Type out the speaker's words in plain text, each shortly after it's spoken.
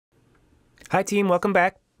Hi team, welcome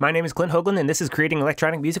back. My name is Clint Hoagland and this is Creating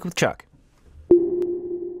Electronic Music with ChucK.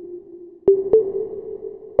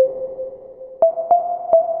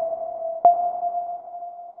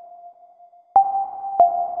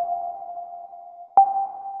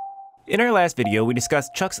 In our last video, we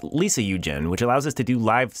discussed ChucK's Lisa ugen, which allows us to do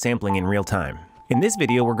live sampling in real time. In this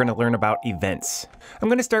video, we're going to learn about events. I'm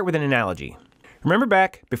going to start with an analogy. Remember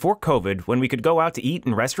back before COVID when we could go out to eat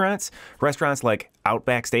in restaurants like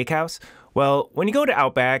Outback Steakhouse? Well, when you go to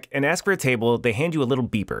Outback and ask for a table, they hand you a little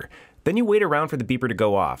beeper. Then you wait around for the beeper to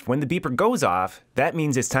go off. When the beeper goes off, that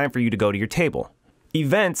means it's time for you to go to your table.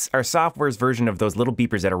 Events are software's version of those little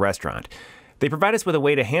beepers at a restaurant. They provide us with a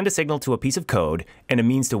way to hand a signal to a piece of code and a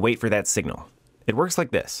means to wait for that signal. It works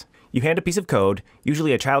like this. You hand a piece of code,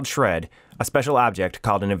 usually a child shred, a special object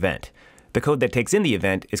called an event. The code that takes in the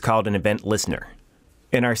event is called an event listener.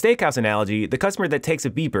 In our steakhouse analogy, the customer that takes a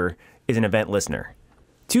beeper is an event listener.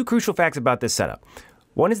 Two crucial facts about this setup.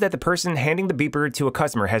 One is that the person handing the beeper to a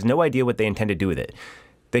customer has no idea what they intend to do with it.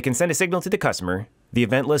 They can send a signal to the customer, the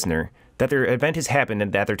event listener, that their event has happened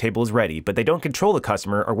and that their table is ready, but they don't control the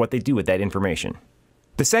customer or what they do with that information.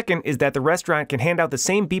 The second is that the restaurant can hand out the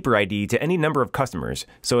same beeper ID to any number of customers,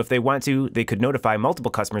 so if they want to, they could notify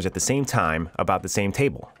multiple customers at the same time about the same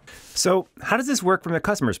table. So, how does this work from the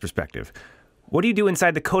customer's perspective? What do you do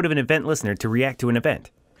inside the code of an event listener to react to an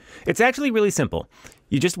event? It's actually really simple.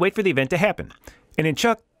 You just wait for the event to happen. And in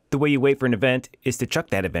ChucK, the way you wait for an event is to chuck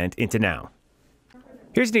that event into now.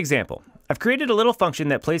 Here's an example. I've created a little function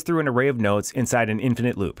that plays through an array of notes inside an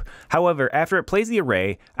infinite loop. However, after it plays the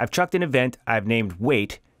array, I've chucked an event I've named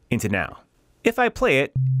wait into now. If I play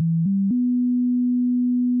it,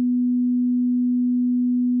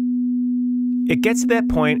 it gets to that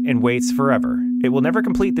point and waits forever. It will never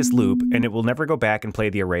complete this loop, and it will never go back and play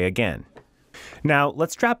the array again. Now,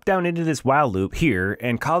 let's drop down into this while loop here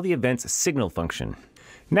and call the event's signal function.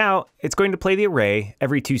 Now, it's going to play the array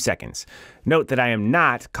every 2 seconds. Note that I am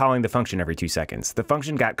not calling the function every 2 seconds. The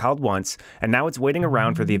function got called once, and now it's waiting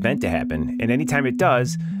around for the event to happen, and anytime it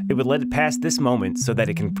does, it would let it pass this moment so that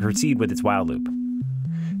it can proceed with its while loop.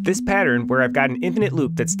 This pattern, where I've got an infinite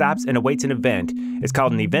loop that stops and awaits an event, is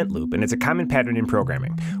called an event loop, and it's a common pattern in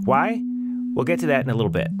programming. Why? We'll get to that in a little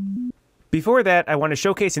bit. Before that, I want to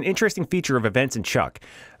showcase an interesting feature of events in ChucK.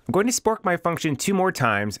 I'm going to spork my function 2 more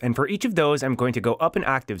times, and for each of those, I'm going to go up an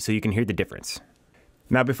octave so you can hear the difference.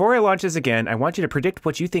 Now, before I launch this again, I want you to predict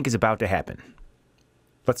what you think is about to happen.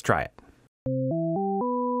 Let's try it.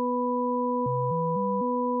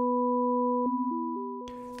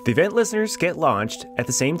 The event listeners get launched at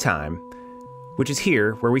the same time, which is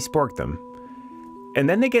here where we spork them, and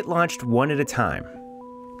then they get launched one at a time.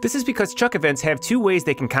 This is because ChucK events have 2 ways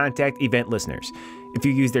they can contact event listeners. If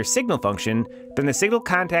you use their signal function, then the signal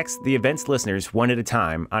contacts the event's listeners one at a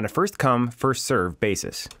time on a first-come, first-served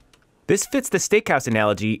basis. This fits the steakhouse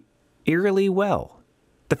analogy eerily well.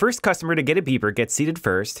 The first customer to get a beeper gets seated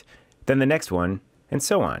first, then the next one, and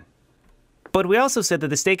so on. But we also said that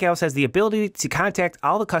the steakhouse has the ability to contact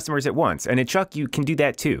all the customers at once, and in ChucK you can do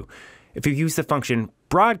that too. If you use the function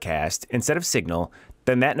broadcast instead of signal,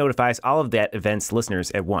 then that notifies all of that event's listeners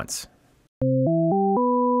at once.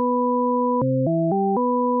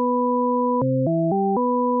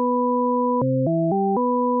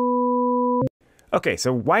 Okay,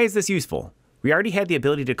 so why is this useful? We already had the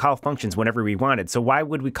ability to call functions whenever we wanted, so why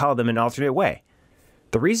would we call them an alternate way?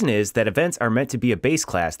 The reason is that events are meant to be a base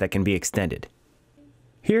class that can be extended.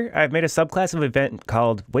 Here, I've made a subclass of event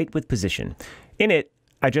called waitWithPosition. In it,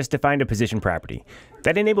 I just defined a position property.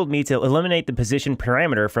 That enabled me to eliminate the position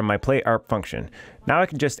parameter from my playArp function. Now I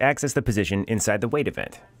can just access the position inside the wait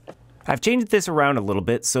event. I've changed this around a little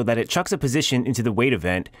bit so that it chucks a position into the wait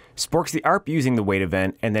event, sporks the ARP using the wait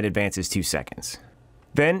event, and then advances 2 seconds.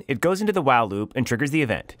 Then it goes into the while loop and triggers the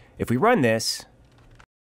event. If we run this,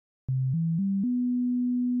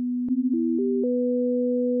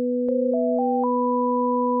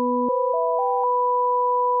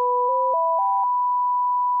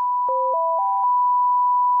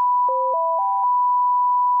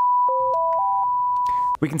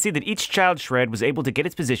 we can see that each child shred was able to get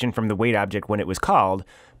its position from the wait object when it was called,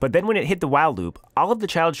 but then when it hit the while loop, all of the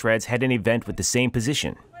child shreds had an event with the same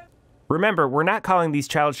position. Remember, we're not calling these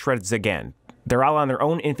child shreds again. They're all on their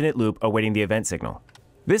own infinite loop awaiting the event signal.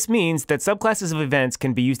 This means that subclasses of events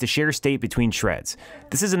can be used to share state between shreds.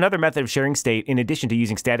 This is another method of sharing state in addition to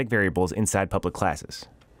using static variables inside public classes.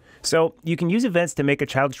 So, you can use events to make a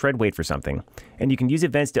child shred wait for something, and you can use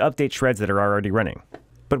events to update shreds that are already running.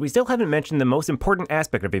 But we still haven't mentioned the most important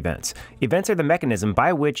aspect of events. Events are the mechanism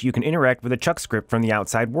by which you can interact with a ChucK script from the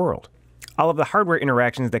outside world. All of the hardware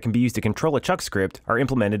interactions that can be used to control a ChucK script are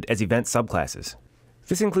implemented as event subclasses.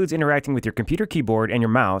 This includes interacting with your computer keyboard and your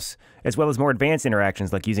mouse, as well as more advanced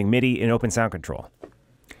interactions like using MIDI and Open Sound Control.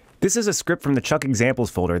 This is a script from the ChucK examples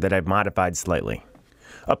folder that I've modified slightly.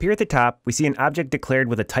 Up here at the top, we see an object declared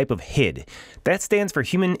with a type of HID. That stands for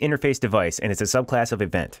Human Interface Device, and it's a subclass of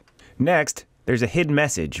event. Next, there's a HID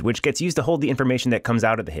message, which gets used to hold the information that comes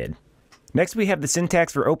out of the HID. Next, we have the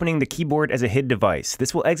syntax for opening the keyboard as a HID device.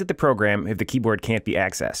 This will exit the program if the keyboard can't be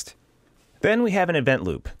accessed. Then we have an event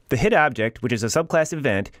loop. The HID object, which is a subclass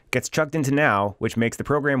event, gets chucked into now, which makes the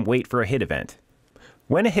program wait for a HID event.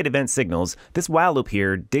 When a HID event signals, this while loop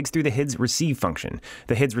here digs through the HID's receive function.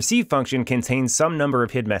 The HID's receive function contains some number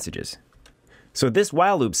of HID messages. So this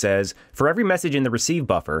while loop says, for every message in the receive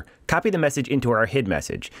buffer, copy the message into our HID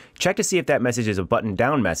message. Check to see if that message is a button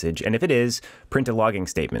down message, and if it is, print a logging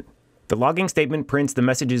statement. The logging statement prints the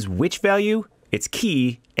message's which value, its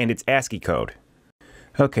key, and its ASCII code.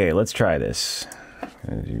 Okay, let's try this. I'm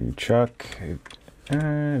gonna do ChucK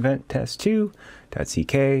event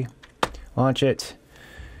test2.ck, launch it.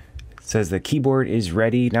 It says the keyboard is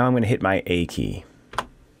ready. Now I'm going to hit my A key. It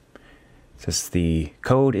says the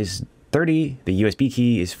code is 30, the USB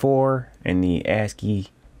key is 4, and the ASCII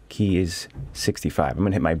key is 65. I'm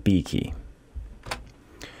going to hit my B key.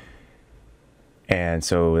 And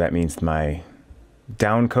so that means my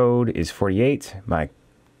down code is 48, my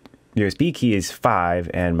USB key is 5,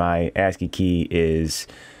 and my ASCII key is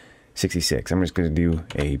 66. I'm just going to do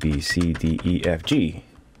A, B, C, D, E, F, G.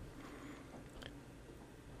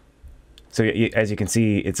 So as you can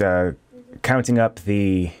see, it's counting up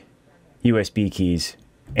the USB keys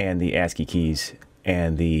and the ASCII keys,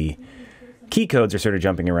 and the key codes are sort of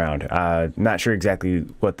jumping around. Not sure exactly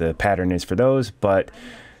what the pattern is for those, but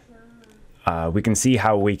we can see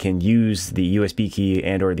how we can use the USB key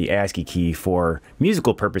and or the ASCII key for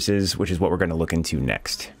musical purposes, which is what we're going to look into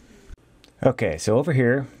next. Okay, so over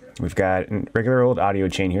here, we've got a regular old audio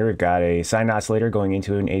chain here. We've got a sine oscillator going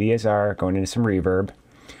into an ADSR, going into some reverb.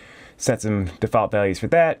 Set some default values for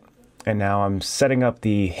that. And now I'm setting up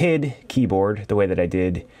the HID keyboard the way that I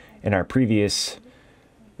did in our previous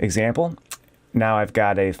example. Now I've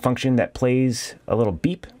got a function that plays a little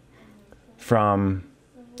beep from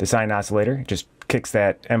the sine oscillator. It just kicks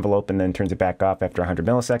that envelope and then turns it back off after 100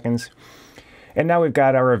 milliseconds. And now we've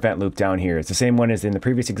got our event loop down here. It's the same one as in the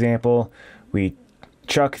previous example. We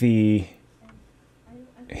chuck the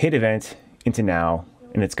HID event into now,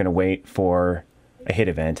 and it's going to wait for a HID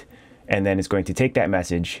event. And then it's going to take that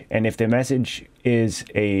message, and if the message is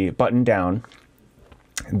a button down,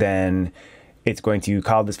 then it's going to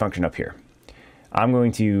call this function up here. I'm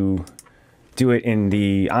going to do it in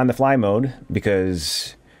the on-the-fly mode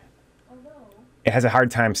because it has a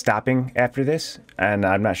hard time stopping after this, and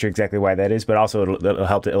I'm not sure exactly why that is, but also it'll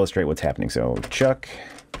help to illustrate what's happening. So ChucK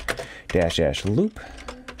 -- loop.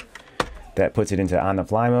 That puts it into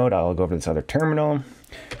on-the-fly mode. I'll go over to this other terminal.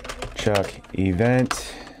 ChucK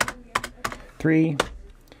event 3.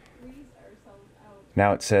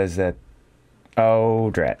 Now it says that,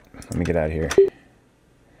 oh drat, let me get out of here.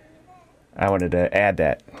 I wanted to add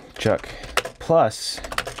that ChucK plus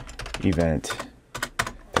event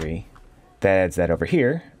 3. That adds that over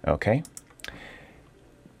here, okay.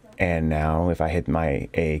 And now if I hit my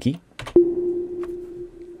A key,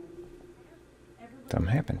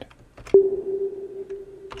 something happened.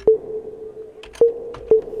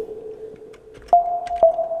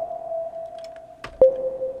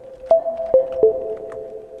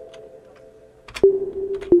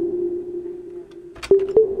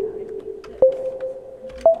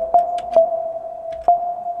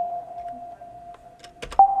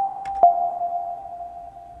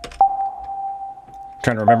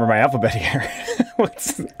 Trying to remember my alphabet here.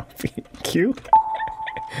 What's Q?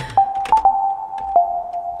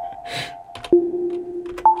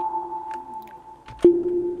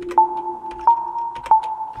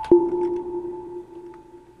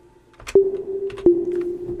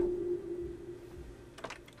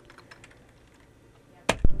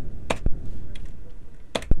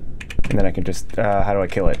 And then I can just, how do I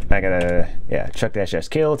kill it? I gotta, yeah, ChucK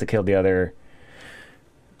 - kill to kill the other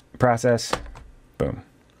process. Boom.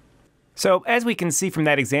 So as we can see from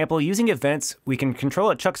that example, using events, we can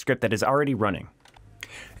control a ChucK script that is already running.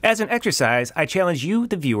 As an exercise, I challenge you,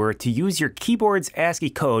 the viewer, to use your keyboard's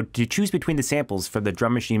ASCII code to choose between the samples for the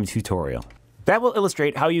drum machine tutorial. That will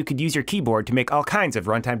illustrate how you could use your keyboard to make all kinds of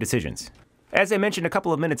runtime decisions. As I mentioned a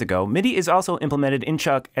couple of minutes ago, MIDI is also implemented in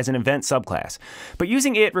ChucK as an event subclass, but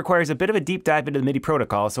using it requires a bit of a deep dive into the MIDI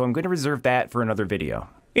protocol, so I'm going to reserve that for another video.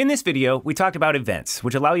 In this video, we talked about events,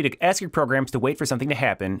 which allow you to ask your programs to wait for something to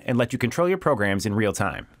happen and let you control your programs in real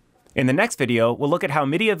time. In the next video, we'll look at how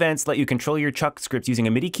MIDI events let you control your ChucK scripts using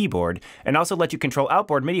a MIDI keyboard, and also let you control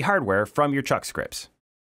outboard MIDI hardware from your ChucK scripts.